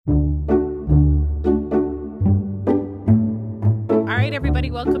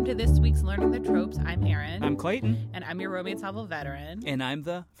everybody. Welcome to this week's Learning the Tropes. I'm Erin. I'm Clayton. And I'm your romance novel veteran. And I'm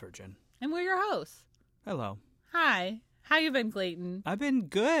the virgin. And we're your hosts. Hello. Hi. How you been, Clayton? I've been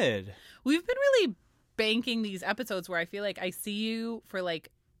good. We've been really banking these episodes where I feel like I see you for 6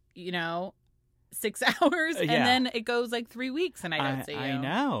 hours and then it goes 3 weeks and I don't see you. I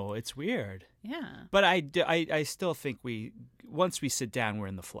know. It's weird. Yeah. But I still think once we sit down, we're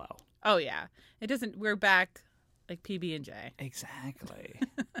in the flow. Oh, yeah. We're back like PB&J. Exactly.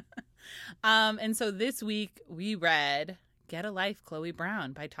 And so this week we read Get a Life, Chloe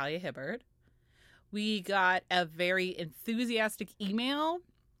Brown by Talia Hibbert. We got a very enthusiastic email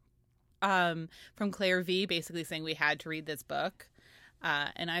from Claire V, basically saying we had to read this book.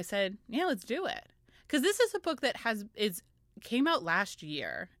 And I said, yeah, let's do it. Because this is a book that came out last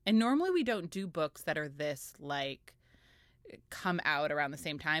year. And normally we don't do books that are this come out around the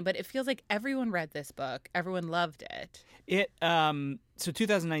same time. But it feels like everyone read this book. Everyone loved it. So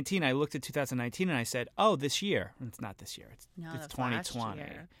 2019, I looked at 2019 and I said, oh, this year. It's not this year. It's 2020.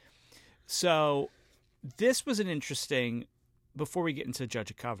 So this was an interesting, before we get into Judge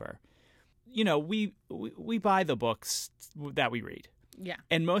a Cover, we buy the books that we read. Yeah.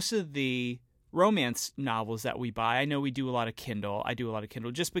 And most of the romance novels that we buy, I know we do a lot of Kindle. I do a lot of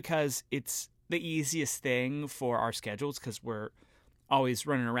Kindle just because it's the easiest thing for our schedules because we're always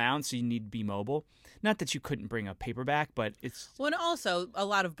running around, so you need to be mobile. Not that you couldn't bring a paperback, but it's... Well, and also, a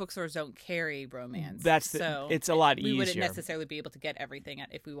lot of bookstores don't carry romance. It's a lot easier. We wouldn't necessarily be able to get everything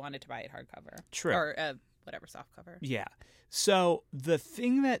if we wanted to buy it hardcover. True. Or whatever, softcover. Yeah. So the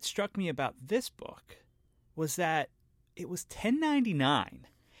thing that struck me about this book was that it was $10.99.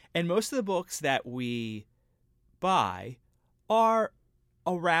 And most of the books that we buy are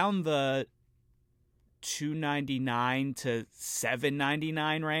around the $2.99 to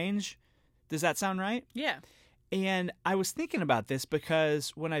 $7.99 range. Does that sound right? Yeah. And I was thinking about this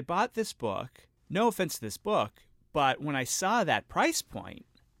because when I bought this book, no offense to this book, but when I saw that price point,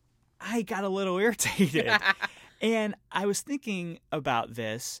 I got a little irritated. And I was thinking about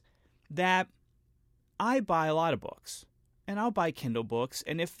this, that I buy a lot of books, and I'll buy Kindle books,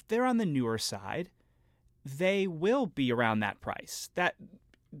 and if they're on the newer side, they will be around that price. That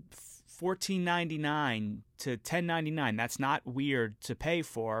 $14.99 to $10.99, that's not weird to pay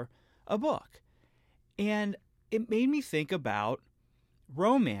for a book. And it made me think about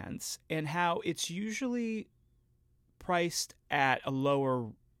romance and how it's usually priced at a lower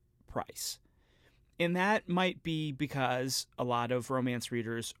price. And that might be because a lot of romance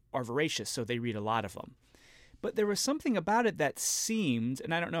readers are voracious, so they read a lot of them. But there was something about it that seemed,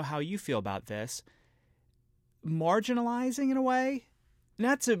 and I don't know how you feel about this, marginalizing in a way.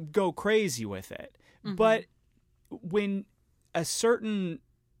 Not to go crazy with it, but when a certain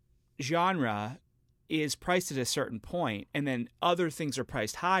genre is priced at a certain point and then other things are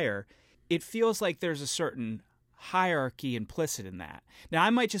priced higher, it feels like there's a certain hierarchy implicit in that. Now,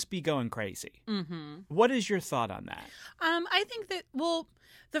 I might just be going crazy. Mm-hmm. What is your thought on that? I think that,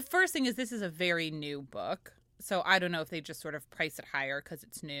 the first thing is this is a very new book. So I don't know if they just sort of price it higher because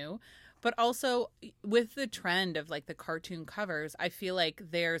it's new. But also with the trend of the cartoon covers, I feel like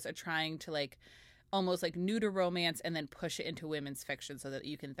there's a trying to almost neuter romance and then push it into women's fiction so that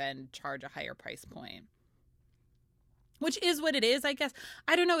you can then charge a higher price point. Which is what it is, I guess.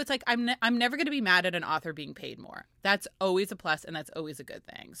 I don't know. It's I'm never going to be mad at an author being paid more. That's always a plus and that's always a good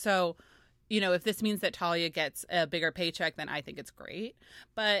thing. So, if this means that Talia gets a bigger paycheck, then I think it's great.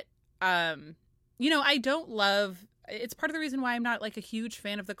 But, I don't love... It's part of the reason why I'm not a huge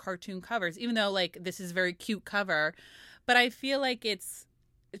fan of the cartoon covers, even though this is a very cute cover. But I feel like it's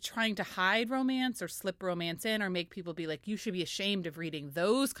trying to hide romance or slip romance in or make people be you should be ashamed of reading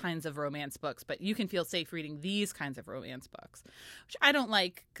those kinds of romance books, but you can feel safe reading these kinds of romance books, which I don't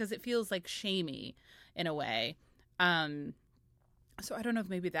like because it feels shamey in a way. So I don't know if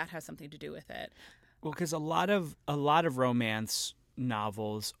maybe that has something to do with it. Well, because a lot of romance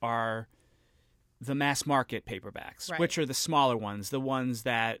novels are the mass market paperbacks, right, which are the smaller ones, the ones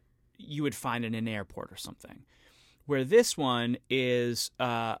that you would find in an airport or something. Where this one is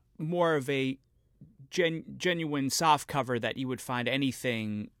more of a genuine soft cover that you would find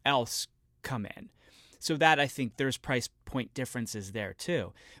anything else come in. So that, I think there's price point differences there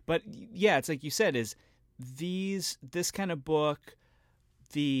too. But yeah, it's like you said, is this kind of book,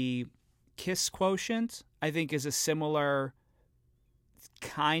 the Kiss Quotient, I think is a similar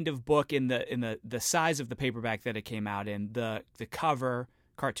kind of book in the size of the paperback that it came out in, the cover,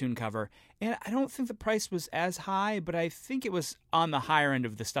 cartoon cover. And I don't think the price was as high, but I think it was on the higher end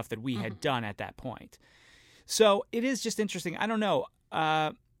of the stuff that we had done at that point. So it is just interesting. I don't know.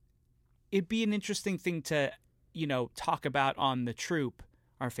 It'd be an interesting thing to talk about on the Troop,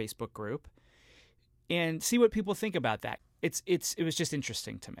 our Facebook group, and see what people think about that. It was just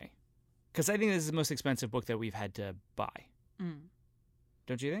interesting to me because I think this is the most expensive book that we've had to buy. Mm.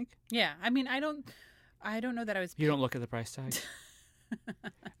 Don't you think? Yeah. I mean, I don't know that I was. You don't look at the price tag?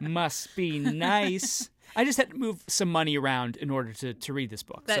 Must be nice. I just had to move some money around in order to read this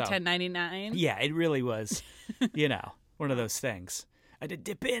book. That $10.99? Yeah, it really was, one of those things. I had to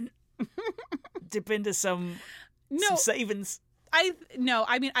dip into some savings. I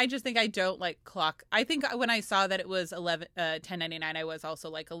just think I don't like clock. I think when I saw that it was $10.99, I was also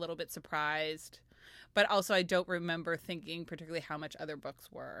like a little bit surprised. But also I don't remember thinking particularly how much other books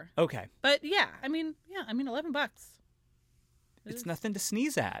were. Okay. But $11. It's nothing to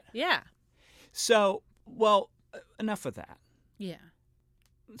sneeze at. Yeah. So, well, enough of that. Yeah.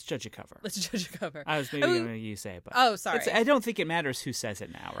 Let's judge a cover. I was maybe going to you say it, but oh, sorry. I don't think it matters who says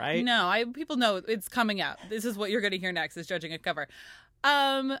it now, right? No, people know it's coming out. This is what you're going to hear next: is judging a cover.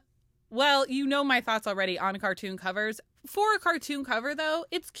 Well, my thoughts already on cartoon covers. For a cartoon cover, though,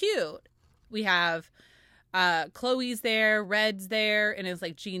 it's cute. We have Chloe's there, Red's there, in his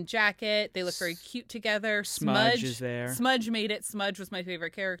like jean jacket. They look very cute together. Smudge is there. Smudge made it. Smudge was my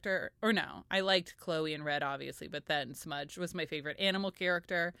favorite character. Or no, I liked Chloe and Red, obviously, but then Smudge was my favorite animal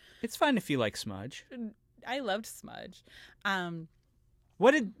character. It's fine if you like Smudge. I loved Smudge.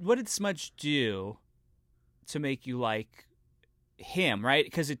 What did Smudge do to make you like him? Right?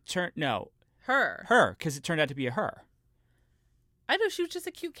 Because it turned her because it turned out to be a her. I know, she was just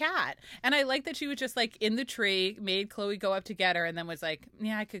a cute cat. And I like that she was just like in the tree, made Chloe go up to get her, and then was like,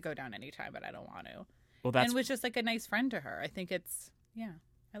 yeah, I could go down anytime, but I don't want to. Well, and was just like a nice friend to her. I think I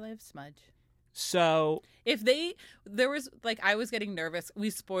love Smudge. So I was getting nervous. We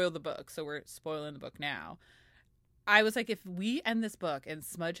spoiled the book, so we're spoiling the book now. I was like, if we end this book and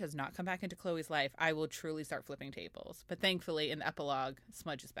Smudge has not come back into Chloe's life, I will truly start flipping tables. But thankfully, in the epilogue,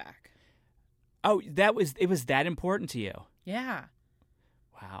 Smudge is back. Oh, it was that important to you? Yeah.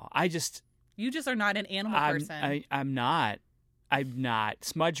 Wow. You just are not an animal person. I'm not.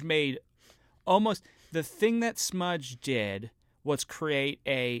 Smudge made almost the thing that Smudge did was create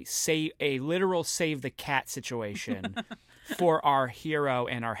a literal save the cat situation for our hero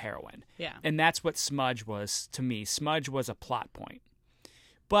and our heroine. Yeah. And that's what Smudge was to me. Smudge was a plot point.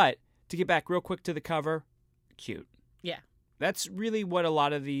 But to get back real quick to the cover, cute. Yeah. That's really what a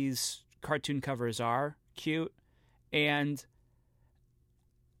lot of these cartoon covers are, cute. And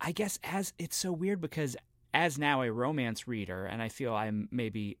I guess it's so weird because as now a romance reader, and I feel I'm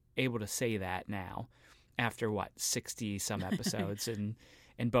maybe able to say that now after 60 some episodes and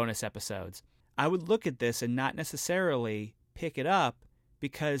bonus episodes, I would look at this and not necessarily pick it up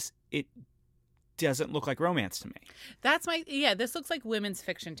because it doesn't look like romance to me. This looks like women's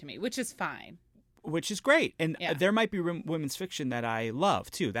fiction to me, which is fine. Which is great. And there might be women's fiction that I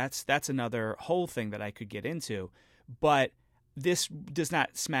love too. That's another whole thing that I could get into. But this does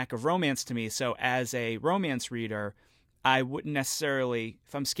not smack of romance to me. So as a romance reader, I wouldn't necessarily,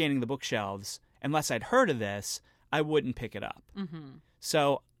 if I'm scanning the bookshelves, unless I'd heard of this, I wouldn't pick it up. Mm-hmm.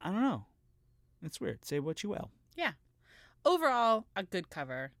 So I don't know. It's weird. Say what you will. Yeah. Overall, a good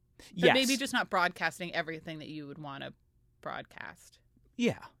cover. But yes. Maybe just not broadcasting everything that you would want to broadcast.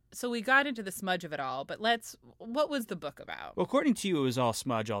 Yeah. So we got into the smudge of it all, but what was the book about? Well, according to you, it was all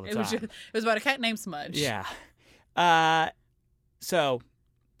smudge all the time. It was about a cat named Smudge. Yeah. So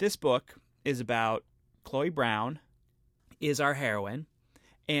this book is about Chloe Brown is our heroine,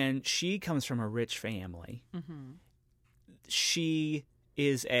 and she comes from a rich family. Mm-hmm. She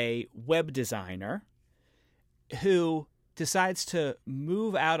is a web designer who decides to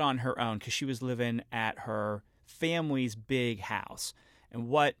move out on her own because she was living at her family's big house. And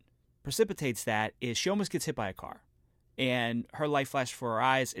what precipitates that is she almost gets hit by a car. And her life flashes before her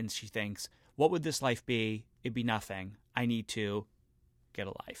eyes, and she thinks, what would this life be? It'd be nothing. I need to get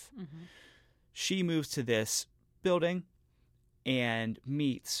a life. Mm-hmm. She moves to this building and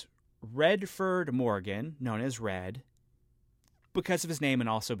meets Redford Morgan, known as Red, because of his name and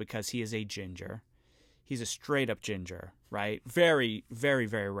also because he is a ginger. He's a straight-up ginger, right? Very, very,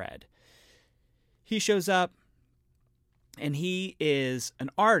 very red. He shows up, and he is an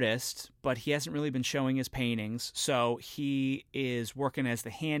artist, but he hasn't really been showing his paintings, so he is working as the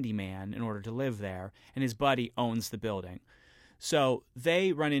handyman in order to live there, and his buddy owns the building. So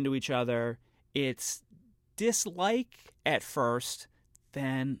they run into each other. It's dislike at first,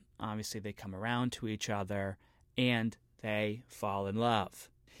 then obviously they come around to each other, and they fall in love.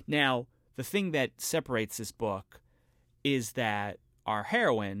 Now, the thing that separates this book is that our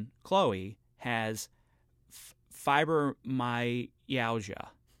heroine, Chloe, has fibromyalgia,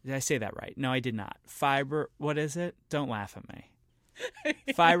 Did I say that right? No, I did not. What is it? Don't laugh at me.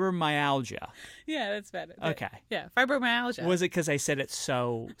 Fibromyalgia. Yeah, that's better. Okay. Yeah, fibromyalgia. Was it because I said it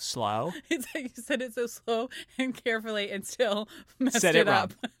so slow? It's like you said it so slow and carefully and still messed Said it wrong.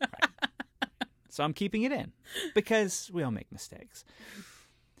 up. Right. So I'm keeping it in because we all make mistakes.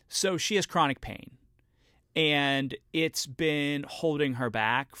 So she has chronic pain, and it's been holding her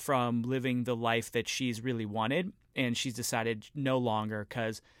back from living the life that she's really wanted, and she's decided no longer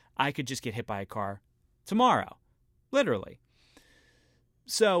because I could just get hit by a car tomorrow, literally.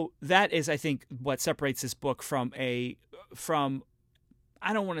 So that is, I think, what separates this book from I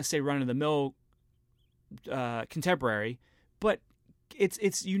don't want to say run-of-the-mill contemporary, but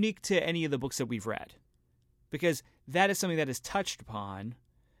it's unique to any of the books that we've read, because that is something that is touched upon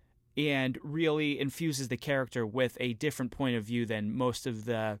and really infuses the character with a different point of view than most of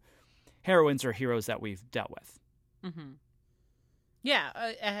the heroines or heroes that we've dealt with. Mm-hmm. Yeah,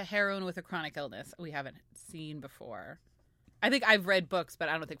 a heroine with a chronic illness we haven't seen before. I think I've read books, but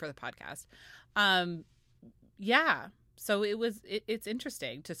I don't think for the podcast. Yeah. So it's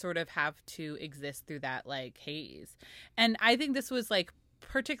interesting to sort of have to exist through that like haze. And I think this was like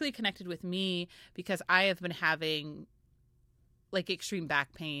particularly connected with me because I have been having like extreme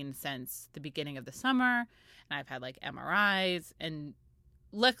back pain since the beginning of the summer. And I've had like MRIs, and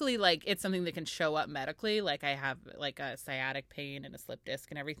luckily like it's something that can show up medically. Like I have like a sciatic pain and a slip disc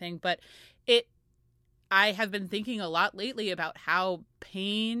and everything, but I have been thinking a lot lately about how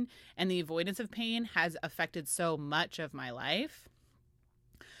pain and the avoidance of pain has affected so much of my life.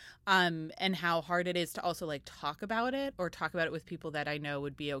 And how hard it is to also like talk about it with people that I know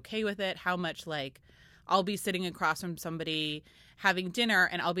would be okay with it. How much like I'll be sitting across from somebody having dinner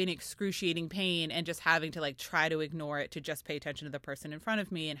and I'll be in excruciating pain and just having to like try to ignore it to just pay attention to the person in front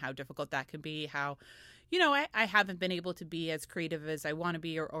of me, and how difficult that can be. How, you know, I haven't been able to be as creative as I want to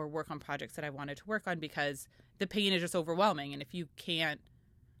be or work on projects that I wanted to work on because the pain is just overwhelming. And if you can't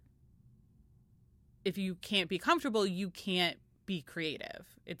be comfortable, you can't be creative.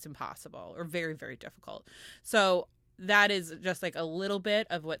 It's impossible or very, very difficult. So that is just like a little bit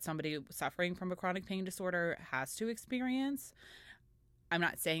of what somebody suffering from a chronic pain disorder has to experience. I'm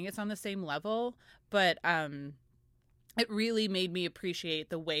not saying it's on the same level, but it really made me appreciate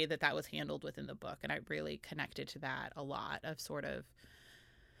the way that was handled within the book. And I really connected to that a lot of sort of,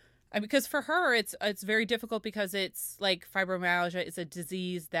 because for her, it's very difficult because it's like fibromyalgia is a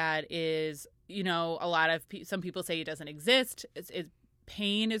disease that is, you know, some people say it doesn't exist.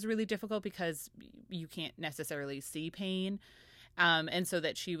 Pain is really difficult because you can't necessarily see pain. And so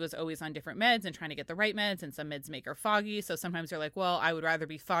that she was always on different meds and trying to get the right meds, and some meds make her foggy. So sometimes you're like, well, I would rather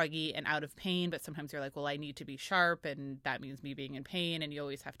be foggy and out of pain. But sometimes you're like, well, I need to be sharp, and that means me being in pain. And you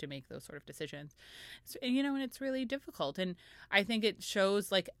always have to make those sort of decisions. And, you know, and it's really difficult. And I think it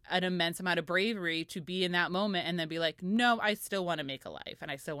shows like an immense amount of bravery to be in that moment and then be like, no, I still want to make a life,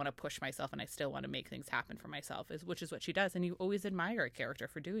 and I still want to push myself, and I still want to make things happen for myself, which is what she does. And you always admire a character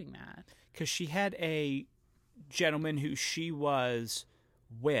for doing that. Because she had a gentleman who she was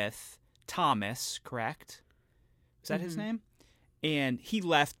with, Thomas, correct? Was that his name? And he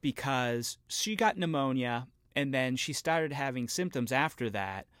left because she got pneumonia, and then she started having symptoms after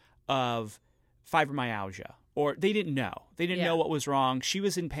that of fibromyalgia. Or they didn't know. They didn't know what was wrong. She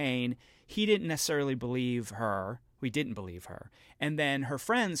was in pain. He didn't necessarily believe her. We didn't believe her. And then her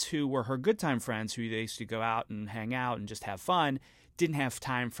friends, who were her good time friends, who they used to go out and hang out and just have fun, didn't have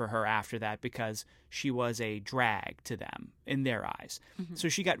time for her after that because she was a drag to them in their eyes. Mm-hmm. So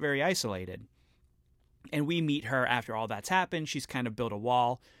she got very isolated. And we meet her after all that's happened. She's kind of built a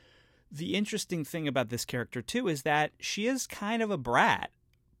wall. The interesting thing about this character, too, is that she is kind of a brat,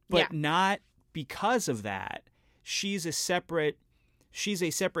 but not because of that. She's a separate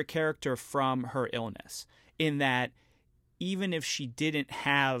character from her illness, in that even if she didn't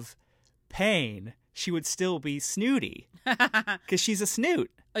have pain, she would still be snooty because she's a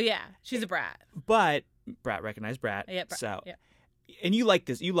snoot. Oh, yeah. She's a brat. But brat, recognize brat. Yeah, and you like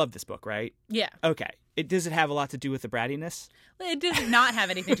this. You love this book, right? Yeah. Okay. Does it have a lot to do with the brattiness? It does not have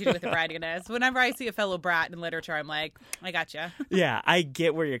anything to do with the brattiness. Whenever I see a fellow brat in literature, I'm like, I gotcha. Yeah, I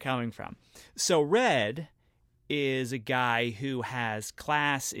get where you're coming from. So Red is a guy who has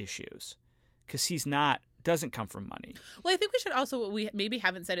class issues because doesn't come from money. Well, I think we should also, what we maybe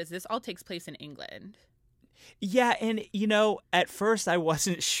haven't said is this all takes place in England. Yeah, and, you know, at first I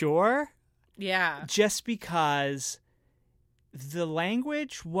wasn't sure. Yeah. Just because the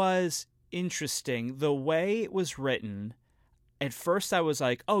language was interesting. The way it was written, at first I was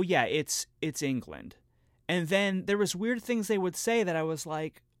like, oh, yeah, it's England. And then there was weird things they would say that I was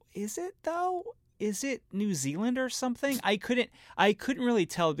like, is it, though? is it New Zealand or something? I couldn't really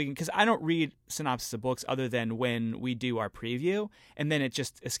tell because I don't read synopsis of books other than when we do our preview, and then it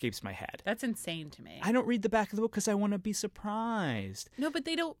just escapes my head. That's insane to me. I don't read the back of the book because I want to be surprised. No, but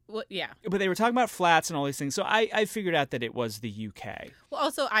they don't. Well, yeah. But they were talking about flats and all these things, so I figured out that it was the UK. Well,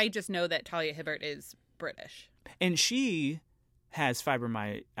 also, I just know that Talia Hibbert is British. And she has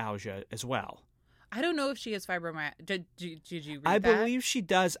fibromyalgia as well. I don't know if she has fibromyalgia. Did you read that? I believe she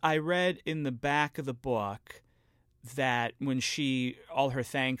does. I read in the back of the book that when all her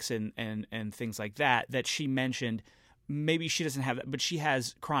thanks and things like that she mentioned maybe she doesn't have that, but she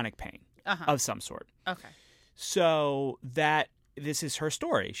has chronic pain of some sort. Okay. So this is her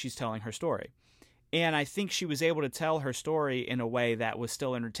story. She's telling her story. And I think she was able to tell her story in a way that was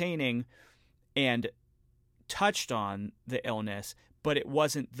still entertaining and touched on the illness, but it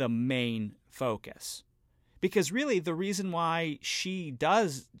wasn't the main focus. Because really the reason why she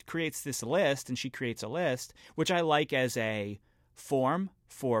creates this list, and she creates a list, which I like as a form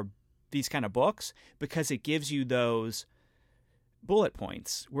for these kind of books, because it gives you those bullet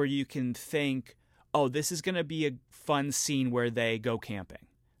points where you can think, oh, this is going to be a fun scene where they go camping.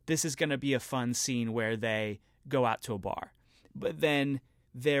 This is going to be a fun scene where they go out to a bar. But then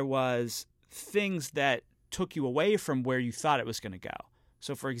there was things that took you away from where you thought it was going to go.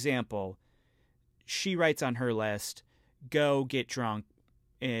 So, for example, she writes on her list, go get drunk,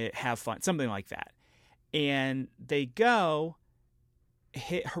 have fun, something like that. And they go,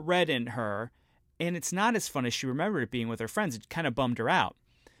 hit Red and her, and it's not as fun as she remembered it being with her friends. It kind of bummed her out.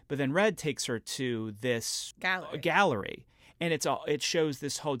 But then Red takes her to this gallery, and it shows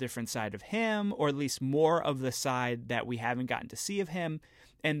this whole different side of him, or at least more of the side that we haven't gotten to see of him,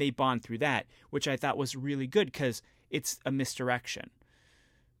 and they bond through that, which I thought was really good because it's a misdirection.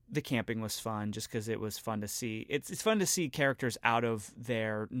 The camping was fun just because it was fun to see. It's fun to see characters out of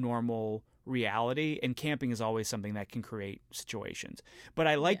their normal reality, and camping is always something that can create situations. But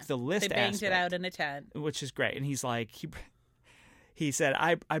I like the list aspect. They banged it out in a tent, which is great. And he's like, he said,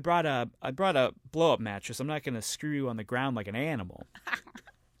 I brought a blow up mattress. I'm not going to screw you on the ground like an animal.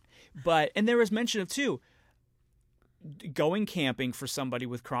 And there was mention of too, going camping for somebody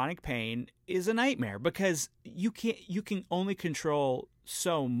with chronic pain is a nightmare because you can only control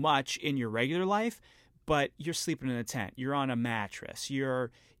so much in your regular life, but you're sleeping in a tent, you're on a mattress, you're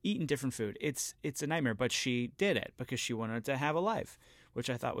eating different food. It's a nightmare, but she did it because she wanted to have a life, which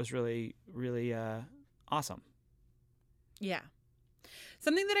I thought was really, really awesome. Yeah.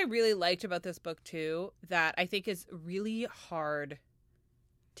 Something that I really liked about this book too, that I think is really hard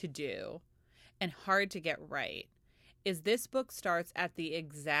to do and hard to get right, is this book starts at the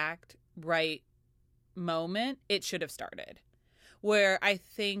exact right moment it should have started. Where I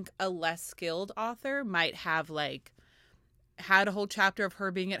think a less skilled author might have had a whole chapter of her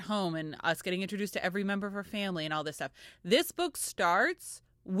being at home and us getting introduced to every member of her family and all this stuff. This book starts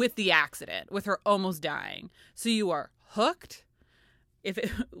with the accident, with her almost dying. So you are hooked. If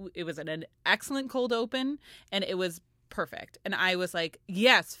it was an excellent cold open, and it was perfect. And I was like,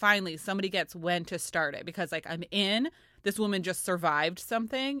 yes, finally somebody gets when to start it, because I'm in. This woman just survived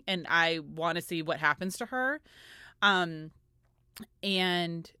something and I want to see what happens to her. And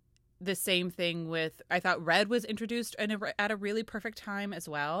the same thing with, I thought Red was introduced at a really perfect time as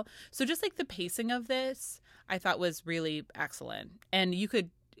well. So just the pacing of this, I thought was really excellent. And you could,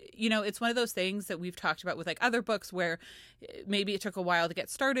 it's one of those things that we've talked about with other books where maybe it took a while to get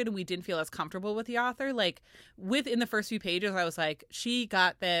started and we didn't feel as comfortable with the author. Within the first few pages, I was like, she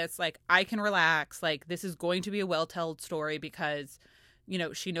got this, I can relax. This is going to be a well-told story because,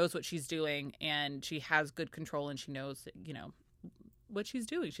 she knows what she's doing and she has good control and she knows, what she's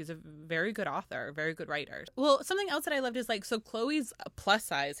doing. She's a very good author, a very good writer. Well, something else that I loved is so Chloe's a plus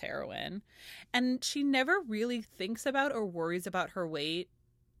size heroine and she never really thinks about or worries about her weight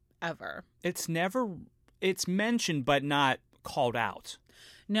ever. It's mentioned but not called out.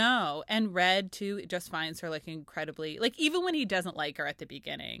 No. And Red too just finds her incredibly, even when he doesn't like her at the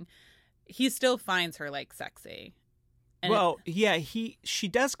beginning, he still finds her sexy. And she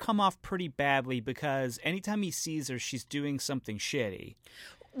does come off pretty badly because anytime he sees her, she's doing something shitty.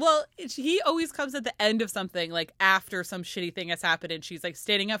 Well, he always comes at the end of something, after some shitty thing has happened and she's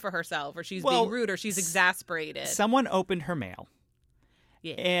standing up for herself, or she's being rude, or she's exasperated. Someone opened her mail.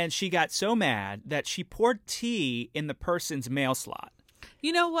 Yeah. And she got so mad that she poured tea in the person's mail slot.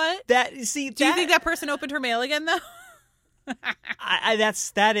 You know what? Do you think that person opened her mail again though?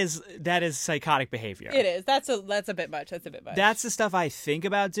 That is psychotic behavior. It is. That's a bit much. That's the stuff I think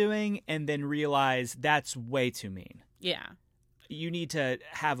about doing and then realize that's way too mean. Yeah. You need to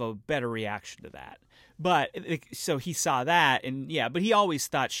have a better reaction to that. But so he saw that, and yeah, but he always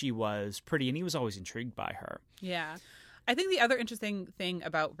thought she was pretty, and he was always intrigued by her. Yeah. I think the other interesting thing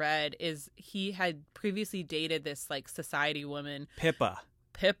about Red is he had previously dated this like society woman, Pippa,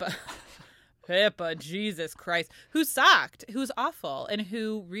 Jesus Christ, who sucked, who's awful, and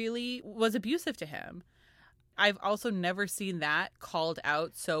who really was abusive to him. I've also never seen that called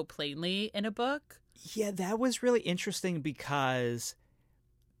out so plainly in a book. Yeah, that was really interesting because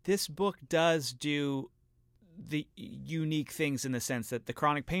this book does do the unique things in the sense that the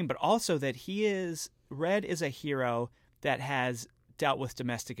chronic pain, but also that Red is a hero that has dealt with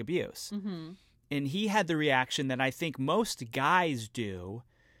domestic abuse. Mm-hmm. And he had the reaction that I think most guys do,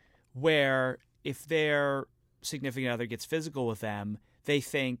 where if their significant other gets physical with them, they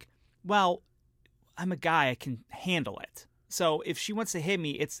think, well, I'm a guy, I can handle it. So if she wants to hit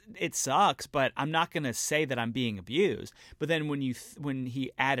me, it sucks, but I'm not going to say that I'm being abused. But then when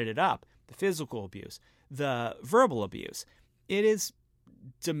he added it up, the physical abuse, the verbal abuse, it is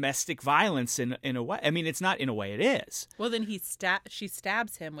domestic violence in a way. I mean, it's not in a way, it is. Well, then she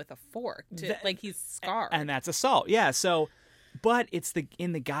stabs him with a fork, like he's scarred, and that's assault. Yeah. So, but it's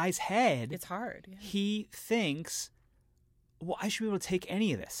in the guy's head. It's hard. Yeah. He thinks, well, I should be able to take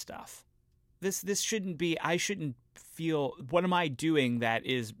any of this stuff. This shouldn't be. I shouldn't feel. What am I doing that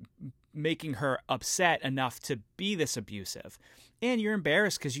is making her upset enough to be this abusive? And you're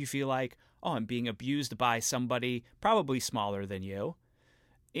embarrassed because you feel like, oh, I'm being abused by somebody probably smaller than you.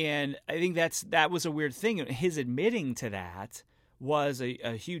 And I think that was a weird thing. His admitting to that was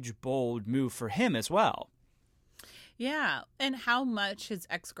a huge, bold move for him as well. Yeah. And how much his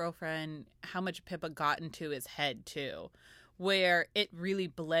ex-girlfriend, how much Pippa got into his head, too, where it really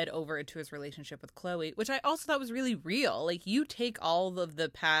bled over into his relationship with Chloe, which I also thought was really real. Like, you take all of the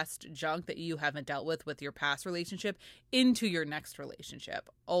past junk that you haven't dealt with your past relationship into your next relationship,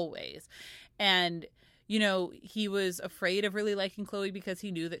 always. And you know, he was afraid of really liking Chloe because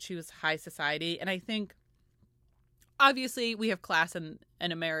he knew that she was high society. And I think, obviously, we have class in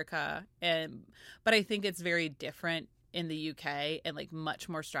America, but I think it's very different in the UK and, like, much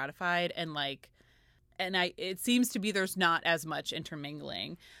more stratified. And, like, it seems to be there's not as much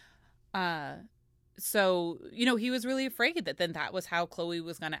intermingling. So, you know, he was really afraid that then that was how Chloe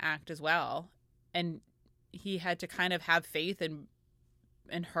was going to act as well. And he had to kind of have faith in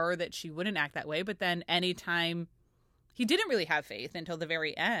her that she wouldn't act that way. But then anytime he didn't really have faith until the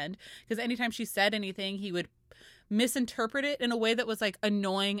very end, because anytime she said anything, he would misinterpret it in a way that was like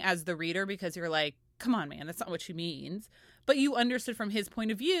annoying as the reader, because you're like, come on, man, that's not what she means. But you understood from his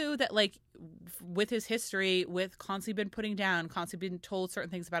point of view that, like, with his history, with constantly been putting down, constantly been told certain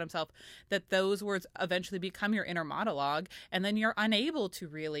things about himself, that those words eventually become your inner monologue, and then you're unable to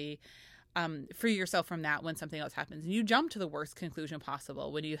really free yourself from that when something else happens. And you jump to the worst conclusion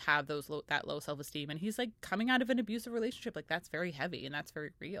possible when you have that low self-esteem. And he's like coming out of an abusive relationship. Like, that's very heavy and that's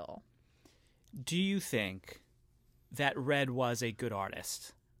very real. Do you think that Red was a good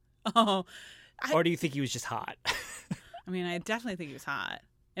artist? Oh, or do you think he was just hot? I mean, I definitely think he was hot.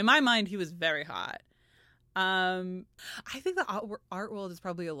 In my mind, he was very hot. I think the art world is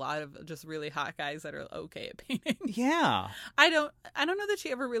probably a lot of just really hot guys that are okay at painting. Yeah. I don't know that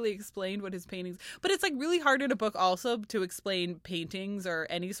she ever really explained what his paintings, but it's like really hard in a book also to explain paintings or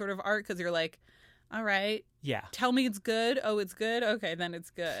any sort of art, because you're like, all right, yeah, tell me it's good. Oh, it's good. Okay, then it's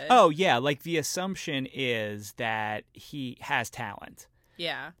good. Oh yeah, like the assumption is that he has talent.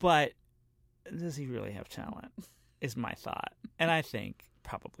 Yeah. But does he really have talent? Is my thought. And I think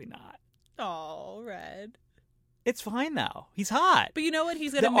probably not. Oh, Red. It's fine, though. He's hot. But you know what?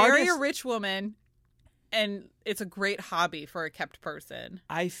 He's going to marry a rich woman, and it's a great hobby for a kept person.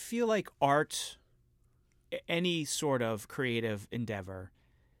 I feel like art, any sort of creative endeavor,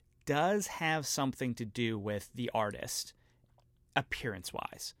 does have something to do with the artist,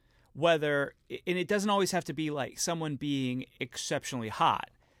 appearance-wise. And it doesn't always have to be like someone being exceptionally hot.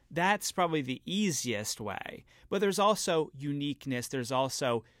 That's probably the easiest way. But there's also uniqueness. There's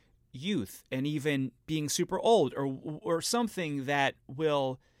also youth, and even being super old, or something that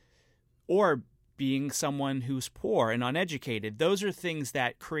will, or being someone who's poor and uneducated. Those are things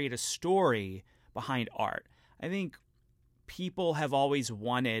that create a story behind art. I think people have always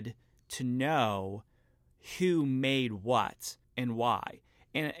wanted to know who made what and why.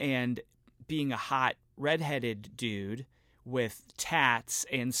 And being a hot redheaded dude with tats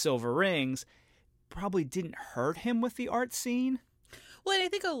and silver rings probably didn't hurt him with the art scene. Well, and I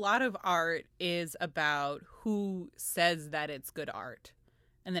think a lot of art is about who says that it's good art.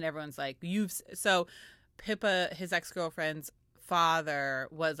 And then everyone's like, so Pippa, his ex-girlfriend's father,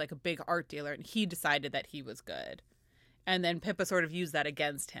 was like a big art dealer, and he decided that he was good. And then Pippa sort of used that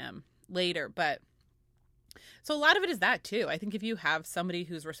against him later. But So a lot of it is that too. I think if you have somebody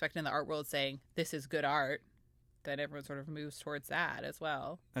who's respected in the art world saying this is good art, then everyone sort of moves towards that as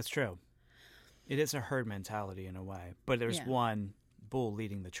well. That's true. It is a herd mentality in a way, but there's one bull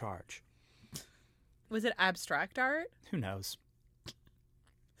leading the charge. Was it abstract art? Who knows?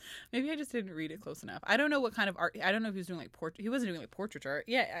 Maybe I just didn't read it close enough. I don't know what kind of art. I don't know if he was doing like portrait. He wasn't doing like portraiture.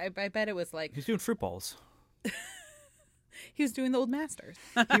 Yeah, I bet it was like he was doing fruit bowls. He was doing the Old Masters.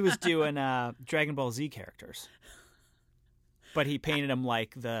 He was doing Dragon Ball Z characters, but he painted them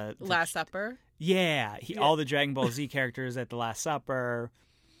like the Last Supper. Yeah, all the Dragon Ball Z characters at the Last Supper.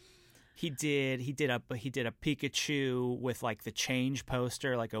 He did a Pikachu with like the change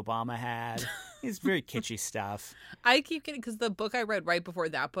poster like Obama had. It's very kitschy stuff. I keep getting, because the book I read right before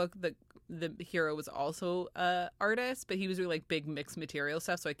that book, the hero was also a artist, but he was doing like big mixed material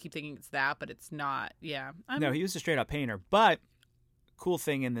stuff. So I keep thinking it's that, but it's not. Yeah. No, he was a straight up painter. But cool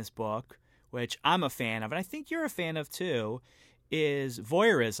thing in this book, which I'm a fan of, and I think you're a fan of too, is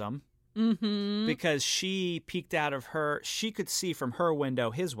voyeurism. Mm-hmm. Because she peeked out of she could see from her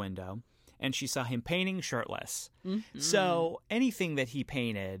window his window, and she saw him painting shirtless. Mm-hmm. So anything that he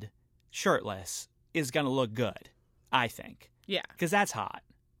painted shirtless is going to look good, I think. Yeah. Because that's hot.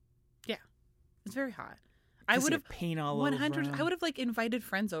 Yeah. It's very hot. I would have paint all 100. over him. I would have like invited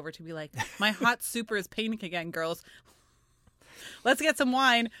friends over to be like, my hot super is painting again, girls. Let's get some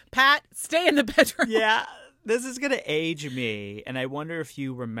wine. Pat, stay in the bedroom. Yeah. This is going to age me, and I wonder if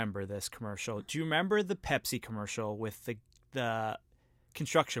you remember this commercial. Do you remember the Pepsi commercial with the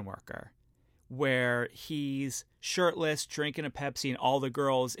construction worker where he's shirtless, drinking a Pepsi, and all the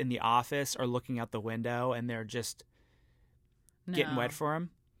girls in the office are looking out the window, and they're just getting wet for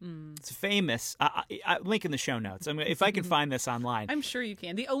him? Mm. It's famous. I link in the show notes. If I can find this online. I'm sure you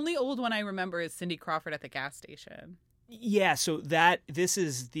can. The only old one I remember is Cindy Crawford at the gas station. Yeah, so this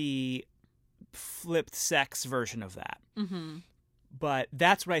is the flipped sex version of that. Mm-hmm. But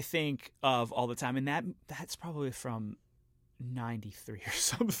that's what I think of all the time, and that's probably from 93 or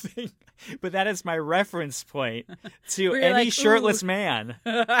something. But that is my reference point to any like, shirtless man.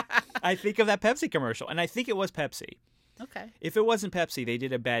 I think of that Pepsi commercial, and I think it was Pepsi. Okay. If it wasn't Pepsi, they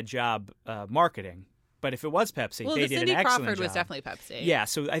did a bad job marketing. But if it was Pepsi, they did Cindy an excellent Crawford job. was definitely Pepsi. Yeah,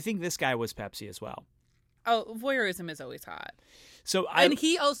 so I think this guy was Pepsi as well. Oh, voyeurism is always hot. And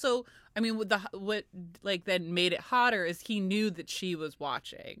he also, I mean, what like then made it hotter is he knew that she was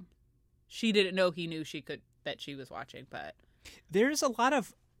watching. She didn't know he knew that she was watching, but there's a lot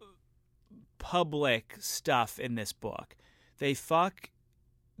of public stuff in this book. They fuck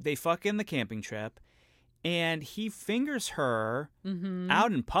in the camping trip, and he fingers her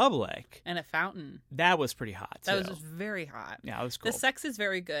out in public. And a fountain. That was pretty hot, too. That was just very hot. Yeah, it was cool. The sex is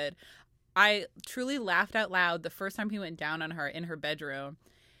very good. I truly laughed out loud the first time he went down on her in her bedroom.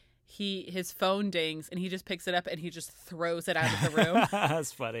 His phone dings, and he just picks it up, and he just throws it out of the room.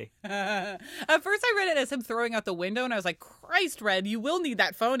 That's funny. At first, I read it as him throwing out the window, and I was like, Christ, Red, you will need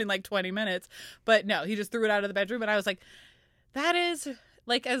that phone in like 20 minutes. But no, he just threw it out of the bedroom, and I was like, that is...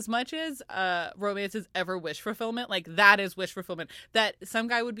 Like, as much as romance is ever wish fulfillment, like, that is wish fulfillment. That some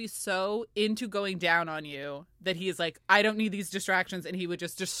guy would be so into going down on you that he's like, I don't need these distractions, and he would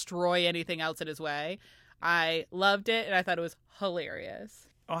just destroy anything else in his way. I loved it, and I thought it was hilarious.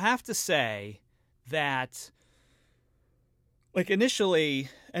 I'll have to say that, like, initially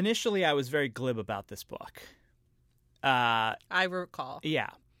I was very glib about this book. I recall.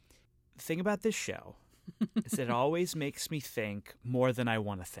 Yeah. The thing about this show is that it always makes me think more than I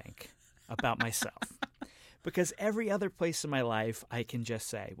want to think about myself. Because every other place in my life, I can just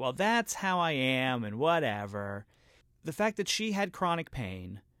say, well, that's how I am and whatever. The fact that she had chronic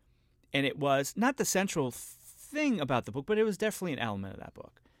pain, and it was not the central thing about the book, but it was definitely an element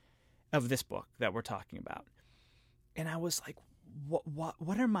of this book that we're talking about. And I was like,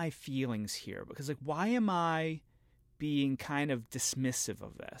 what are my feelings here? Because, like, why am I being kind of dismissive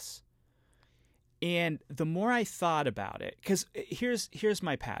of this? And the more I thought about it, because here's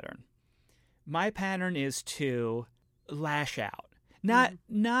my pattern. My pattern is to lash out,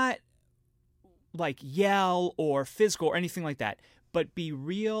 not like yell or physical or anything like that, but be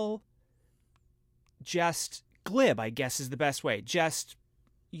real, just glib, I guess is the best way. Just,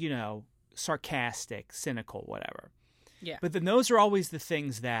 sarcastic, cynical, whatever. Yeah. But then those are always the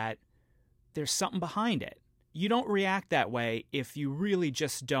things that there's something behind it. You don't react that way if you really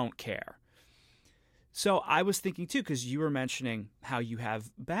just don't care. So I was thinking, too, because you were mentioning how you have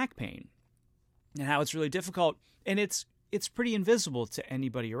back pain and how it's really difficult, and it's pretty invisible to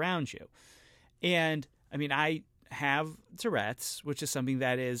anybody around you. And, I mean, I have Tourette's, which is something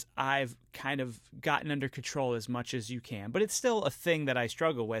that I've kind of gotten under control as much as you can, but it's still a thing that I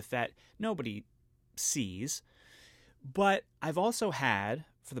struggle with that nobody seas. But I've also had,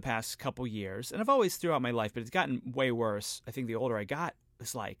 for the past couple years, and I've always throughout my life, but it's gotten way worse. I think the older I got,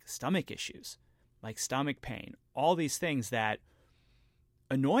 it's like stomach issues, like stomach pain, all these things that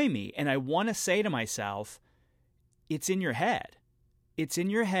annoy me. And I want to say to myself, it's in your head. It's in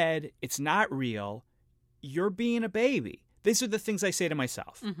your head. It's not real. You're being a baby. These are the things I say to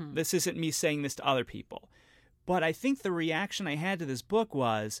myself. Mm-hmm. This isn't me saying this to other people. But I think the reaction I had to this book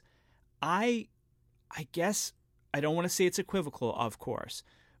was, I guess, I don't want to say it's equivocal, of course,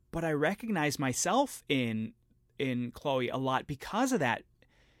 but I recognize myself in Chloe a lot because of that,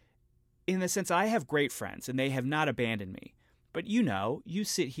 in the sense I have great friends and they have not abandoned me. But you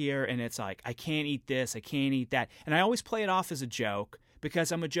sit here and it's like, I can't eat this, I can't eat that. And I always play it off as a joke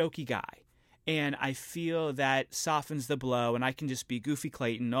because I'm a jokey guy. And I feel that softens the blow, and I can just be Goofy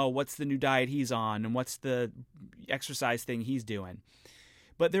Clayton. Oh, what's the new diet he's on, and what's the exercise thing he's doing?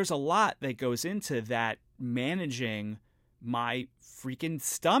 But there's a lot that goes into that, managing my freaking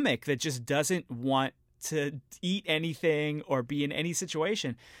stomach that just doesn't want to eat anything or be in any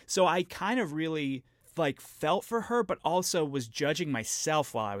situation. So I kind of really felt for her, but also was judging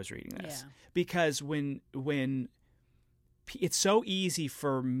myself while I was reading this. Yeah. Because when it's so easy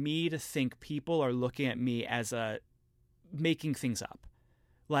for me to think people are looking at me as making things up.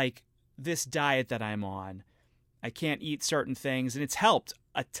 Like this diet that I'm on, I can't eat certain things, and it's helped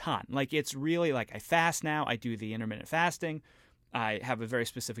a ton. Like it's really I fast now. I do the intermittent fasting. I have a very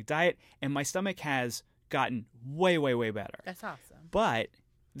specific diet, and my stomach has gotten way, way, way better. That's awesome. But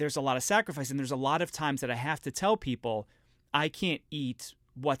there's a lot of sacrifice, and there's a lot of times that I have to tell people I can't eat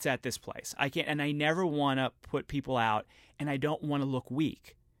what's at this place. I can't, and I never want to put people out, and I don't want to look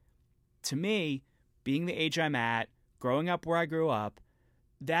weak. To me, being the age I'm at, growing up where I grew up,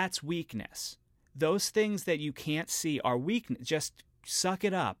 that's weakness. Those things that you can't see are weakness. Just suck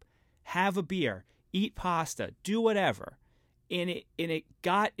it up. Have a beer. Eat pasta. Do whatever. And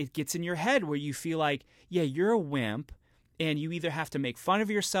it gets in your head where you feel like, yeah, you're a wimp, and you either have to make fun of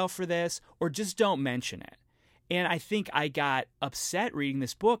yourself for this or just don't mention it. And I think I got upset reading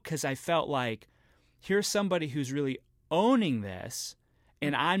this book because I felt like, here's somebody who's really owning this,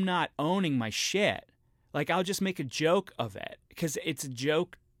 and I'm not owning my shit. Like, I'll just make a joke of it because it's a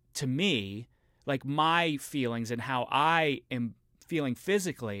joke to me. Like, my feelings and how I am feeling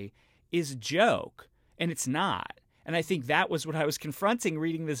physically is a joke, and it's not. And I think that was what I was confronting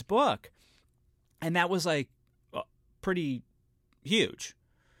reading this book. And that was pretty huge.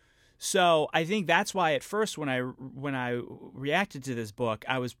 So I think that's why at first when I reacted to this book,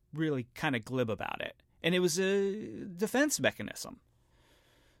 I was really kind of glib about it. And it was a defense mechanism.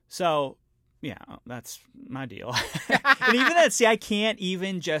 So, yeah, that's my deal. And even that, I can't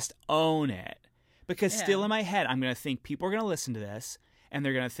even just own it. Because still in my head, I'm going to think people are going to listen to this, and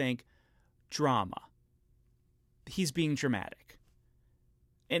they're going to think, drama. He's being dramatic.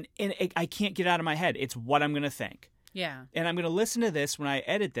 And I can't get out of my head. It's what I'm going to think. Yeah. And I'm going to listen to this when I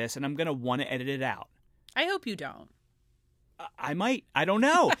edit this, and I'm going to want to edit it out. I hope you don't. I might. I don't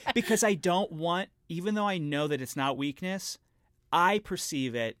know. Because I don't want, even though I know that it's not weakness, I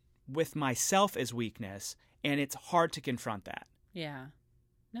perceive it with myself as weakness, and it's hard to confront that. Yeah.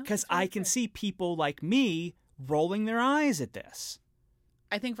 Because I can see people like me rolling their eyes at this.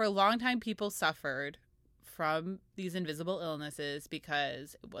 I think for a long time people suffered from these invisible illnesses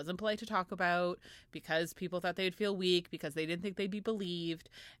because it wasn't polite to talk about, because people thought they'd feel weak, because they didn't think they'd be believed.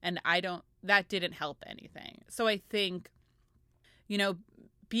 And that didn't help anything. So I think,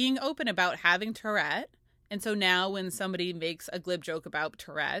 being open about having Tourette. And so now when somebody makes a glib joke about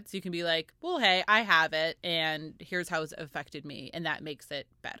Tourette's, you can be like, well, hey, I have it, and here's how it's affected me. And that makes it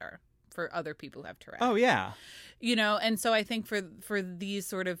better for other people who have Tourette's. Oh, yeah. And so I think for these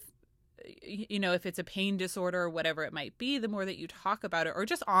sort of, if it's a pain disorder or whatever it might be, the more that you talk about it or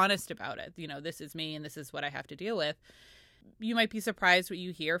just honest about it, this is me and this is what I have to deal with. You might be surprised what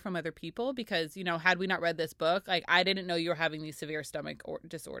you hear from other people because, had we not read this book, I didn't know you were having these severe stomach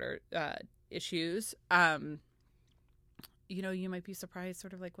disorder issues. You might be surprised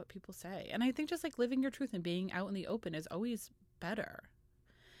sort of what people say. And I think just living your truth and being out in the open is always better.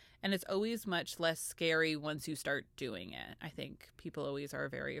 And it's always much less scary once you start doing it. I think people always are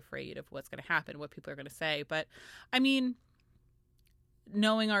very afraid of what's going to happen, what people are going to say. But,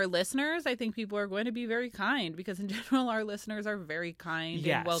 knowing our listeners, I think people are going to be very kind because, in general, our listeners are very kind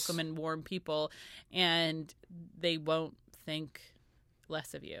and welcome and warm people. And they won't think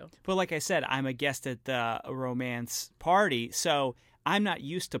less of you. But like I said, I'm a guest at the romance party. So I'm not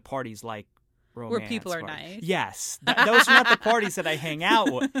used to parties like romance where people are nice. Yes, those are not the parties that I hang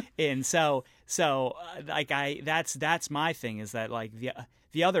out in. So that's my thing is that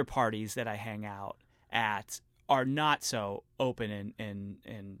the other parties that I hang out, are not so open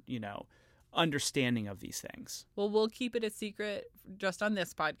and understanding of these things. Well, we'll keep it a secret just on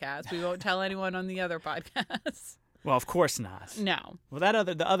this podcast. We won't tell anyone on the other podcasts. Well, of course not. No. Well,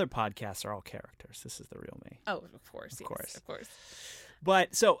 the other podcasts are all characters. This is the real me. Oh, of course. Of course.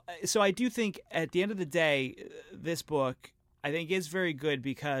 But so I do think at the end of the day, this book I think is very good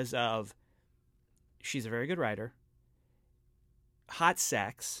because of she's a very good writer, hot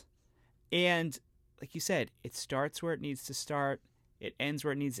sex, and like you said, it starts where it needs to start. It ends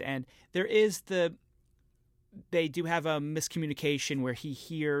where it needs to end. They do have a miscommunication where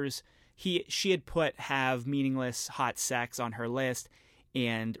she had put have meaningless hot sex on her list,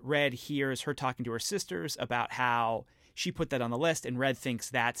 and Red hears her talking to her sisters about how she put that on the list, and Red thinks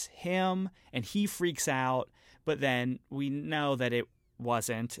that's him, and he freaks out, but then we know that it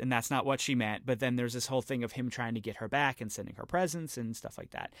wasn't, and that's not what she meant. But then there's this whole thing of him trying to get her back and sending her presents and stuff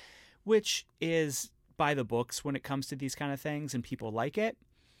like that, which is by the books when it comes to these kind of things, and people like it.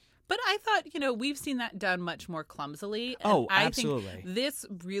 But I thought, we've seen that done much more clumsily. And absolutely. I think this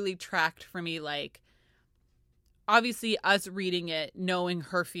really tracked for me, like, obviously us reading it, knowing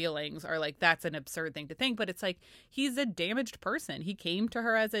her feelings are like, that's an absurd thing to think. But it's like, he's a damaged person. He came to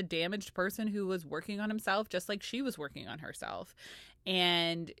her as a damaged person who was working on himself, just like she was working on herself.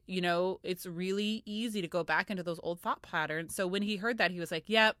 And, it's really easy to go back into those old thought patterns. So when he heard that, he was like,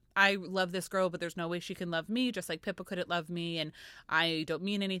 yep, I love this girl, but there's no way she can love me, just like Pippa couldn't love me, and I don't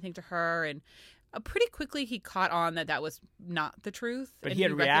mean anything to her. And pretty quickly he caught on that was not the truth. But he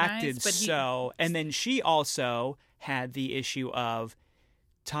had reacted and then she also had the issue of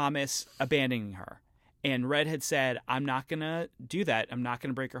Thomas abandoning her. And Red had said, I'm not going to do that. I'm not going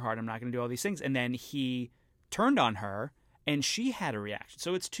to break her heart. I'm not going to do all these things. And then he turned on her, and she had a reaction.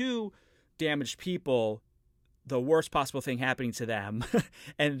 So it's two damaged people, the worst possible thing happening to them,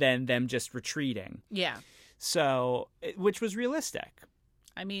 and then them just retreating. Yeah. So, which was realistic.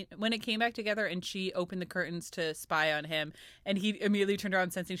 I mean, when it came back together and she opened the curtains to spy on him, and he immediately turned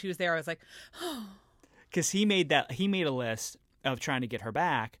around sensing she was there, I was like, oh. Because he made a list of trying to get her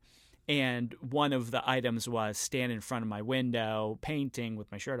back, and one of the items was stand in front of my window, painting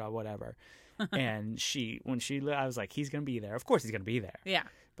with my shirt on, whatever. And I was like, he's going to be there. Of course he's going to be there. Yeah.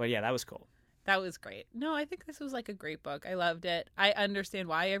 But yeah, that was cool. That was great. No, I think this was like a great book. I loved it. I understand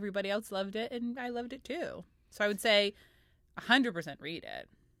why everybody else loved it, and I loved it too. So I would say 100% read it.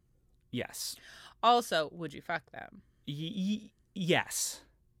 Yes. Also, would you fuck them? Yes.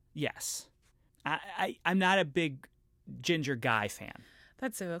 Yes. I'm not a big Ginger Guy fan.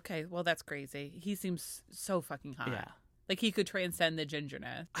 That's okay. Well, that's crazy. He seems so fucking hot. Yeah. Like he could transcend the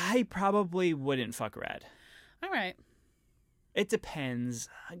gingerness. I probably wouldn't fuck Red. All right. It depends.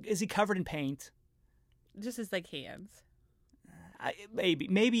 Is he covered in paint? Just his like hands.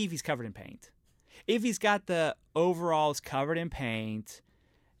 Maybe if he's covered in paint. If he's got the overalls covered in paint,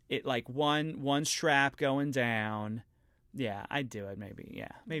 it like one strap going down. Yeah, I'd do it. Maybe.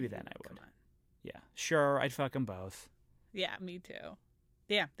 Yeah, maybe then I would. Come on. Yeah, sure. I'd fuck them both. Yeah, me too.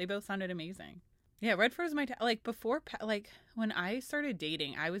 Yeah, they both sounded amazing. Yeah, Red Fur's before, when I started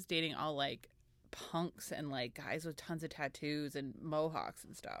dating, I was dating all like punks and like guys with tons of tattoos and mohawks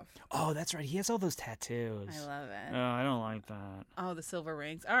and stuff. Oh, that's right. He has all those tattoos. I love it. Oh, I don't like that. Oh, the silver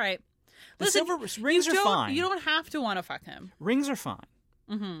rings. All right. Listen, rings are fine. You don't have to want to fuck him. Rings are fine.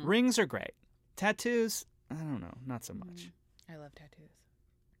 Mm-hmm. Rings are great. Tattoos, I don't know. Not so much. I love tattoos.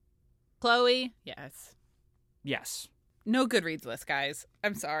 Chloe, yes. Yes. No Goodreads list, guys.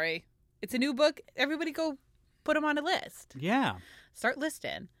 I'm sorry. It's a new book. Everybody go put them on a list. Yeah. Start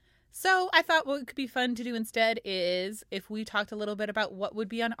listing. So I thought what could be fun to do instead is if we talked a little bit about what would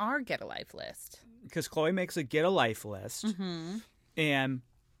be on our Get a Life list. Because Chloe makes a Get a Life list. Mm-hmm. And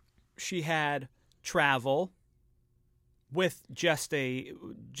she had travel with just a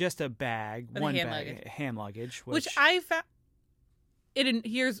bag, one bag, hand luggage. Which I found...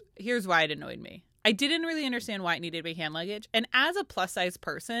 Here's why it annoyed me. I didn't really understand why it needed to be hand luggage. And as a plus size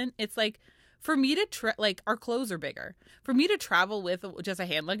person, it's like, for me to our clothes are bigger. For me to travel with just a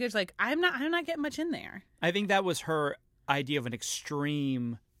hand luggage, like I'm not getting much in there. I think that was her idea of an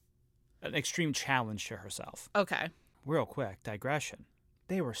extreme challenge to herself. Okay. Real quick digression.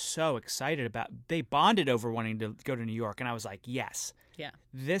 They were so excited they bonded over wanting to go to New York, and I was like, yes. Yeah.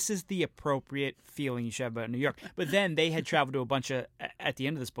 This is the appropriate feeling you should have about New York. But then they had traveled to at the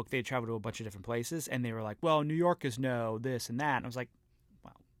end of this book, they had traveled to a bunch of different places, and they were like, well, New York is no this and that. And I was like,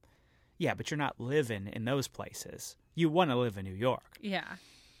 well, yeah, but you're not living in those places. You want to live in New York. Yeah.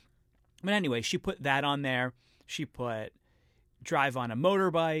 But anyway, she put that on there. She put drive on a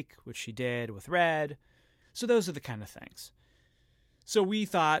motorbike, which she did with Red. So those are the kind of things. So we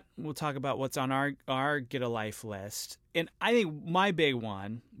thought we'll talk about what's on our Get a Life list. And I think one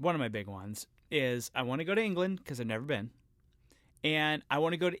of my big ones, is I want to go to England because I've never been. And I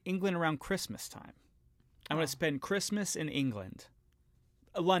want to go to England around Christmas time. I want to spend Christmas in England.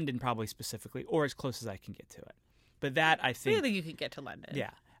 London probably specifically, or as close as I can get to it. But that, I think... Really, you can get to London.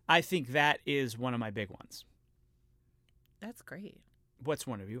 Yeah. I think that is one of my big ones. That's great. What's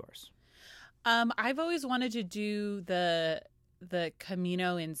one of yours? I've always wanted to do the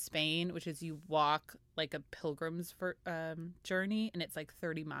Camino in Spain, which is you walk like a pilgrim's journey, and it's like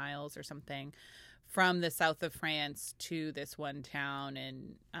 30 miles or something from the south of France to this one town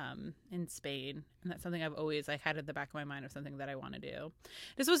in Spain. And that's something I've always like had in the back of my mind of something that I want to do.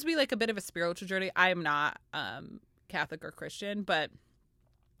 It's supposed to be like a bit of a spiritual journey. I am not Catholic or Christian, but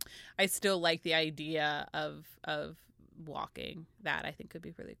I still like the idea of walking. That I think could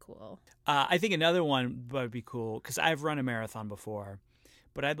be really cool. I think another one would be cool because I've run a marathon before,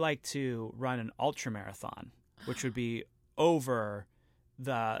 but I'd like to run an ultra marathon, which would be over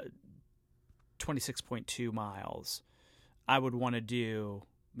the 26.2 miles. I would want to do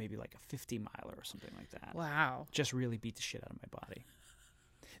maybe like a 50 miler or something like that. Wow. Just really beat the shit out of my body.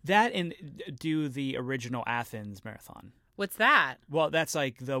 That and do the original Athens marathon. What's that? Well, that's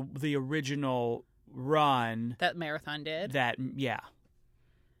like the original run that marathon did. That yeah.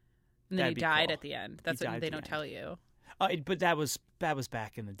 And then he died cool. At the end. That's what they don't tell you. But that was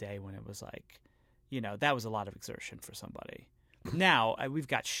back in the day when it was like, that was a lot of exertion for somebody. Now we've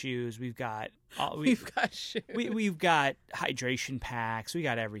got shoes, we've got shoes, we've got hydration packs, we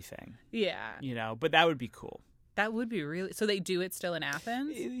got everything. Yeah. But that would be cool. That would be really. So they do it still in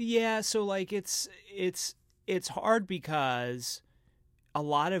Athens? Yeah. So like it's hard because a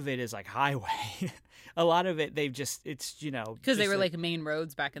lot of it is like highway. A lot of it it's because they were like main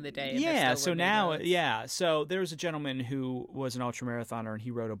roads back in the day. Yeah. So now So there was a gentleman who was an ultramarathoner and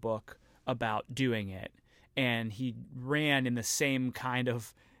he wrote a book about doing it, and he ran in the same kind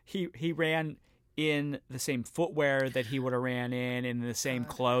of he ran in the same footwear that he would have ran in the same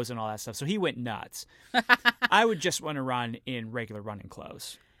clothes and all that stuff. So he went nuts. I would just want to run in regular running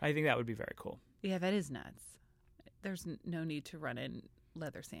clothes. I think that would be very cool. Yeah, that is nuts. There's no need to run in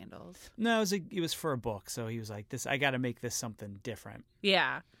leather sandals. No, it was for a book, so he was like, "This, I got to make this something different."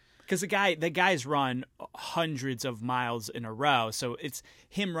 Yeah, because the guys run hundreds of miles in a row, so it's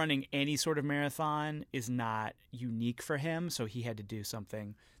him running any sort of marathon is not unique for him. So he had to do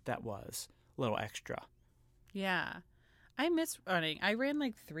something that was a little extra. Yeah, I miss running. I ran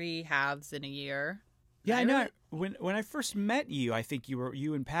like 3 halves in a year. Yeah, I know. When I first met you, I think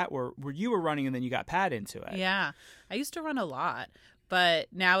you and Pat were running, and then you got Pat into it. Yeah, I used to run a lot. But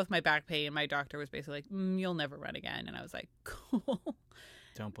now with my back pain, my doctor was basically like, you'll never run again. And I was like, cool.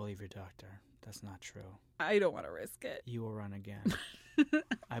 Don't believe your doctor. That's not true. I don't want to risk it. You will run again.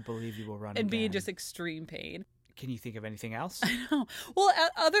 I believe you will run and again. be in just extreme pain. Can you think of anything else? I know. Well,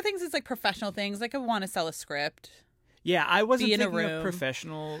 other things is like professional things. Like I want to sell a script. Yeah, I wasn't thinking of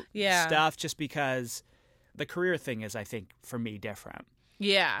professional stuff just because the career thing is, I think, for me, different.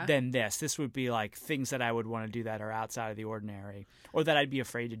 Yeah. Than this. This would be like things that I would want to do that are outside of the ordinary or that I'd be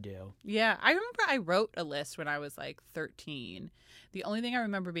afraid to do. Yeah. I remember I wrote a list when I was like 13. The only thing I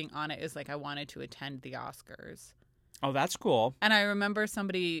remember being on it is like I wanted to attend the Oscars. Oh, that's cool. And I remember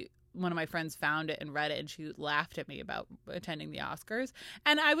one of my friends found it and read it, and she laughed at me about attending the Oscars.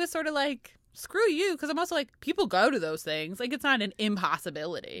 And I was sort of like, screw you, because I'm also like, people go to those things. Like, it's not an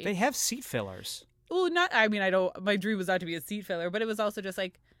impossibility. They have seat fillers. Well, my dream was not to be a seat filler, but it was also just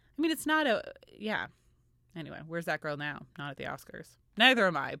like, it's not yeah. Anyway, where's that girl now? Not at the Oscars. Neither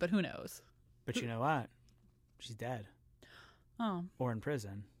am I, but who knows? But you know what? She's dead. Oh. Or in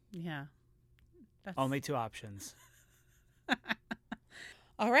prison. Yeah. Only 2 options.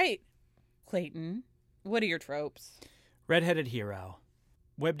 All right, Clayton, what are your tropes? Redheaded hero.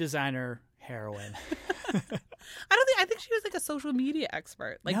 Web designer, heroine. I think she was like a social media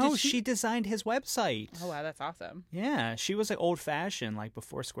expert. Like, no, she designed his website. Oh, wow, that's awesome. Yeah, she was like old-fashioned, like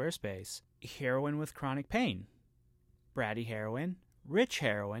before Squarespace. Heroine with chronic pain. Bratty heroine. Rich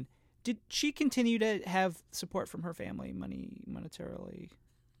heroine. Did she continue to have support from her family monetarily?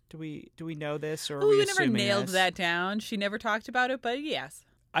 Do we know this, or are we never nailed that down. She never talked about it, but yes.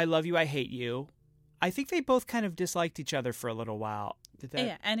 I love you, I hate you. I think they both kind of disliked each other for a little while.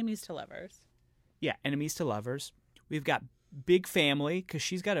 Yeah, enemies to lovers. Yeah, enemies to lovers. We've got big family, because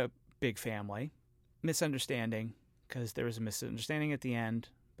she's got a big family. Misunderstanding, because there was a misunderstanding at the end.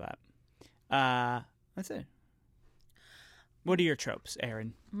 But that's it. What are your tropes,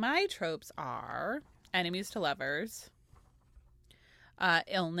 Erin? My tropes are enemies to lovers,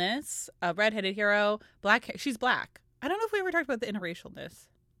 illness, a redheaded hero, black hair. She's black. I don't know if we ever talked about the interracialness.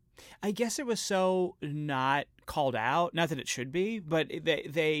 I guess it was so not called out. Not that it should be, but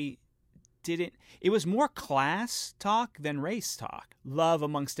they didn't. It was more class talk than race talk. Love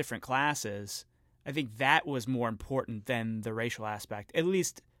amongst different classes. I think that was more important than the racial aspect, at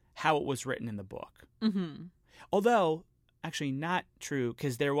least how it was written in the book. Mm-hmm. Although, actually not true,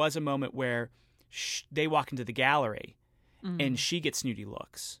 because there was a moment where they walk into the gallery and she gets snooty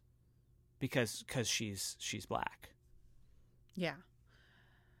looks because she's black. Yeah.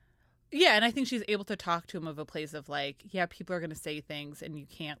 Yeah, and I think she's able to talk to him of a place of like, yeah, people are going to say things and you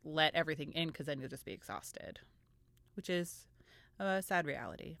can't let everything in because then you'll just be exhausted, which is a sad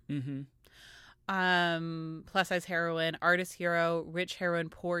reality. Mm-hmm. Plus size heroine, artist hero, rich heroine,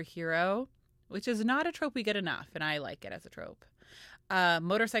 poor hero, which is not a trope we get enough, and I like it as a trope.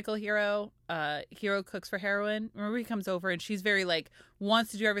 Motorcycle hero, hero cooks for heroine. Remember, he comes over and she's very like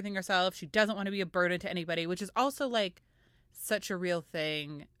wants to do everything herself. She doesn't want to be a burden to anybody, which is also like such a real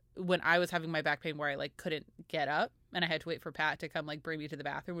thing. When I was having my back pain where I like couldn't get up and I had to wait for Pat to come like bring me to the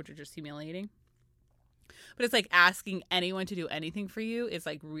bathroom, which was just humiliating. But it's like asking anyone to do anything for you is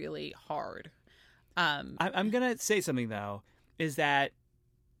like really hard. I'm going to say something, though, is that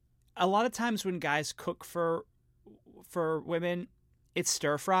a lot of times when guys cook for women, it's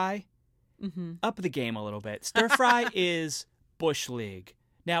stir fry. Mm-hmm. Up the game a little bit. Stir fry is Bush League.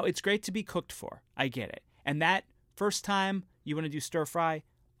 Now, it's great to be cooked for. I get it. And that first time you want to do stir fry,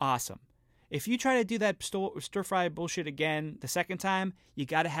 awesome. If you try to do that stir fry bullshit again the second time, you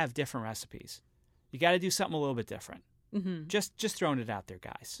got to have different recipes. You got to do something a little bit different. Mm-hmm. Just throwing it out there,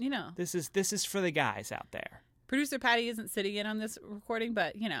 guys. You know, this is for the guys out there. Producer Patty isn't sitting in on this recording,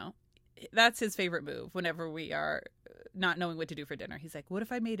 but you know, that's his favorite move. Whenever we are not knowing what to do for dinner, he's like, "What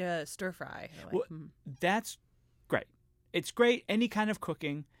if I made a stir fry?" Like, well, that's great. It's great any kind of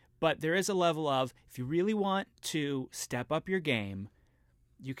cooking, but there is a level of if you really want to step up your game,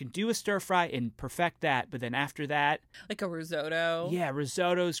 you can do a stir fry and perfect that. But then after that, like a risotto. Yeah,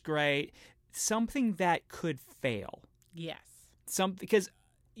 risotto's great. Something that could fail. Yes. Because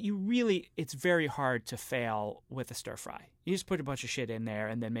it's very hard to fail with a stir fry. You just put a bunch of shit in there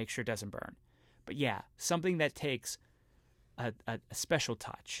and then make sure it doesn't burn. But yeah, something that takes a special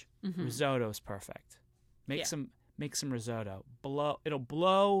touch. Mm-hmm. Risotto is perfect. Make some risotto. It'll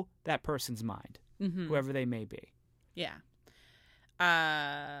blow that person's mind, mm-hmm. whoever they may be. Yeah.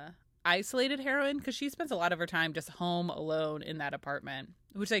 Isolated heroine, because she spends a lot of her time just home alone in that apartment,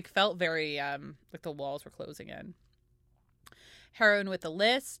 which like felt very like the walls were closing in. Heroine with a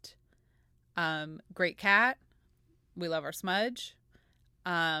list, great cat, we love our smudge,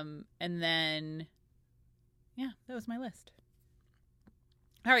 and then yeah, that was my list.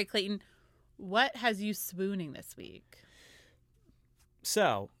 All right, Clayton, what has you swooning this week?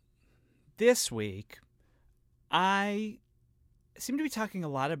 So this week I seem to be talking a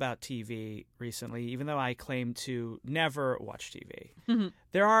lot about TV recently, even though I claim to never watch TV. Mm-hmm.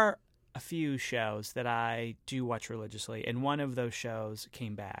 There are a few shows that I do watch religiously, and one of those shows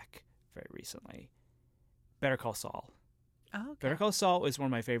came back very recently. Better Call Saul. Oh, okay. Better Call Saul is one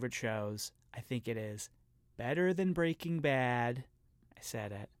of my favorite shows. I think it is better than Breaking Bad. I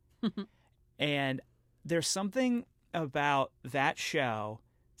said it. And there's something about that show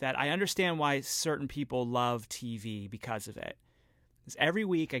that I understand why certain people love TV because of it. Because every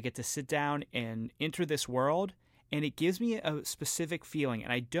week I get to sit down and enter this world, and it gives me a specific feeling,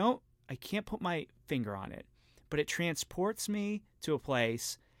 and I can't put my finger on it, but it transports me to a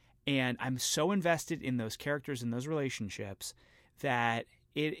place, and I'm so invested in those characters and those relationships that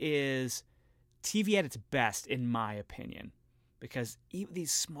it is TV at its best, in my opinion, because even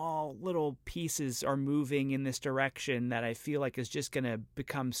these small little pieces are moving in this direction that I feel like is just going to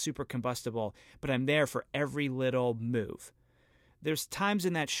become super combustible, but I'm there for every little move. There's times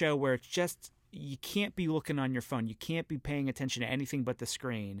in that show where it's just, you can't be looking on your phone. You can't be paying attention to anything but the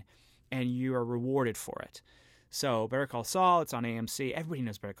screen, and you are rewarded for it. So Better Call Saul, it's on AMC. Everybody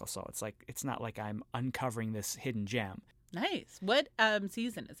knows Better Call Saul. It's not like I'm uncovering this hidden gem. Nice. What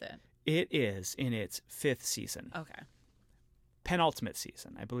season is it? It is in its 5th season. Okay. Penultimate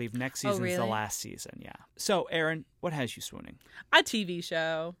season. I believe next season is the last season. Yeah. So, Erin, what has you swooning? A TV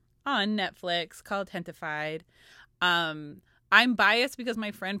show on Netflix called Tentified. I'm biased because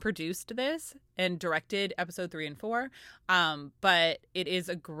my friend produced this and directed episode 3 and 4. But it is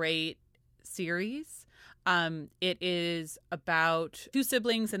a great series. It is about 2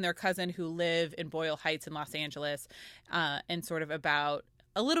 siblings and their cousin who live in Boyle Heights in Los Angeles, and sort of about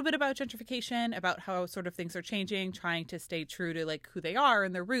a little bit about gentrification, about how sort of things are changing, trying to stay true to like who they are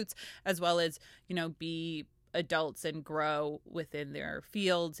and their roots, as well as, you know, be adults and grow within their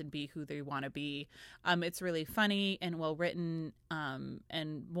fields and be who they want to be. It's really funny and well written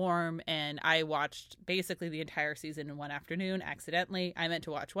and warm. And I watched basically the entire season in one afternoon accidentally. I meant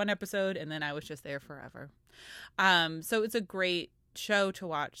to watch one episode and then I was just there forever. So it's a great show to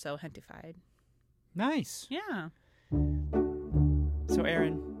watch. So Hentified. Nice. Yeah. So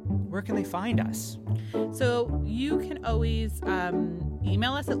Erin, where can they find us? So you can always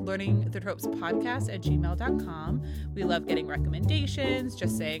email us at learningthetropes.podcast@gmail.com. We love getting recommendations,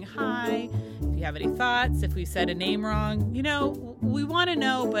 just saying hi. If you have any thoughts, if we said a name wrong, we want to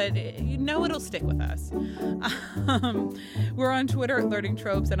know, but it'll stick with us. We're on Twitter at Learning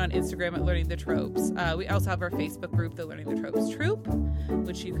Tropes and on Instagram at Learning the Tropes. We also have our Facebook group, the Learning the Tropes Troop,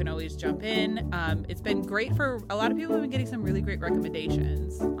 which you can always jump in. It's been great for a lot of people. Have been getting some really great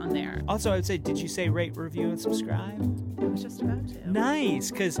recommendations on there. Also, I would say, did you say rate, review, and subscribe? I was just about to.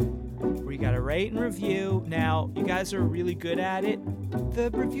 Nice, because we got to rate and review. Now, you guys are really good at it. The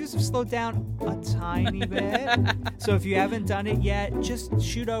reviews have slowed down a tiny bit. So if you haven't done it yet, just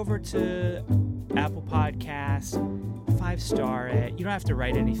shoot over to Apple Podcasts, 5-star it. You don't have to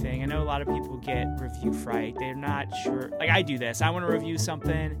write anything. I know a lot of people get review fright. They're not sure. Like, I do this. I want to review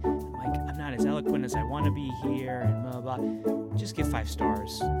something. I'm not as eloquent as I want to be here and blah, blah, blah. Just give 5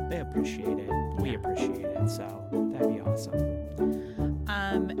 stars. They appreciate it. We appreciate it. So that'd be awesome.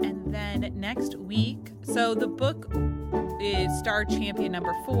 And then next week, so the book is Star Champion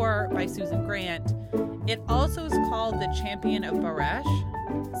number 4 by Susan Grant. It also is called The Champion of Baresh.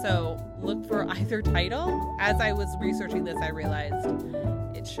 So look for either title. As I was researching this, I realized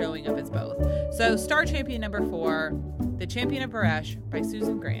it's showing up as both. So Star Champion number 4, The Champion of Baresh by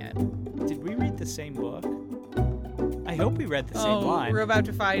Susan Grant. Did we read the same book? I hope we read the same one. We're about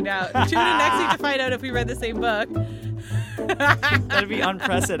to find out. Tune in next week to find out if we read the same book. That'd be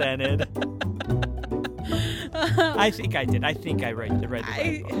unprecedented. I think I did. I think I read the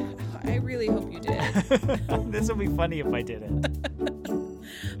right book. I really hope you did. This will be funny if I didn't.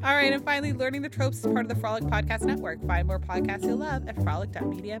 All right, and finally, Learning the Tropes is part of the Frolic Podcast Network. Find more podcasts you'll love at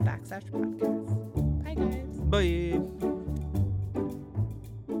frolic.media/podcast. Bye, guys. Bye.